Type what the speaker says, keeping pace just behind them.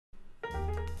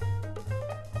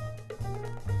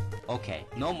Okay,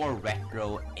 no more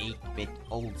retro 8-bit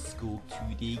old school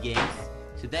 2D games.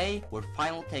 Today, we're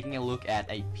finally taking a look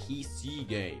at a PC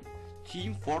game.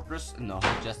 Team Fortress, no,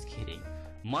 just kidding.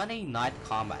 Monday Night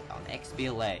Combat on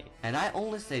XBLA. And I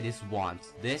only say this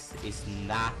once, this is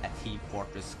not a Team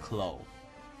Fortress clone.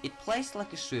 It plays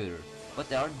like a shooter, but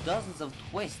there are dozens of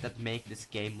twists that make this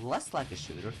game less like a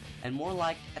shooter and more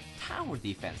like a tower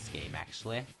defense game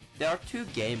actually. There are two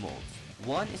game modes.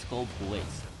 One is called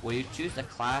Blitz, where you choose a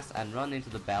class and run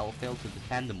into the battlefield to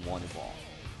defend the money ball.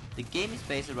 The game is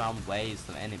based around waves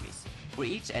of enemies. For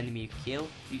each enemy you kill,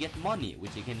 you get money,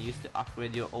 which you can use to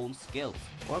upgrade your own skills,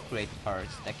 or create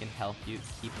turrets that can help you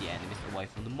keep the enemies away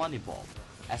from the money ball.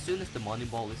 As soon as the money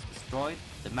ball is destroyed,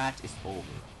 the match is over.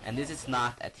 And this is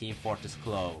not a Team Fortress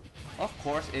clone. Of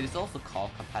course, it is also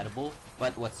call compatible,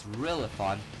 but what's really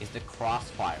fun is the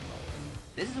crossfire mode.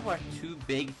 This is where two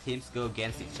big teams go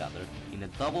against each other in a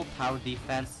double tower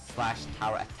defense /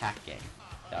 tower attack game.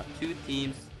 There are two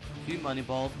teams, two money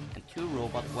balls, and two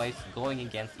robot waves going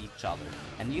against each other,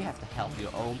 and you have to help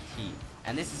your own team.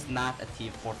 And this is not a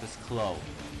Team Fortress clone.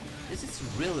 This is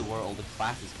really where all the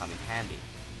classes come in handy.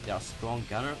 There are strong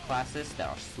gunner classes that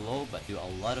are slow but do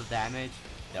a lot of damage.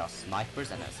 There are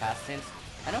snipers and assassins,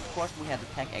 and of course we have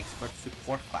the tech expert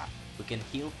support class who can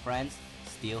heal friends,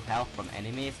 steal health from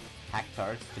enemies, hack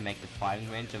turrets to make the firing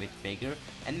range of it bigger,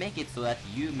 and make it so that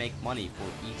you make money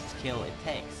for each kill it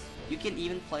takes. You can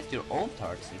even place your own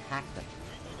turrets and hack them.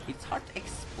 It's hard to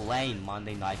explain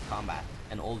Monday Night Combat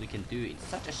and all you can do in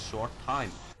such a short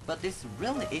time, but this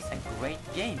really is a great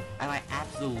game and I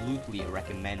absolutely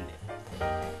recommend it.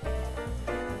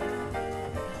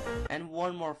 And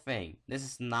one more thing, this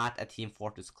is not a Team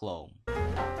Fortress clone.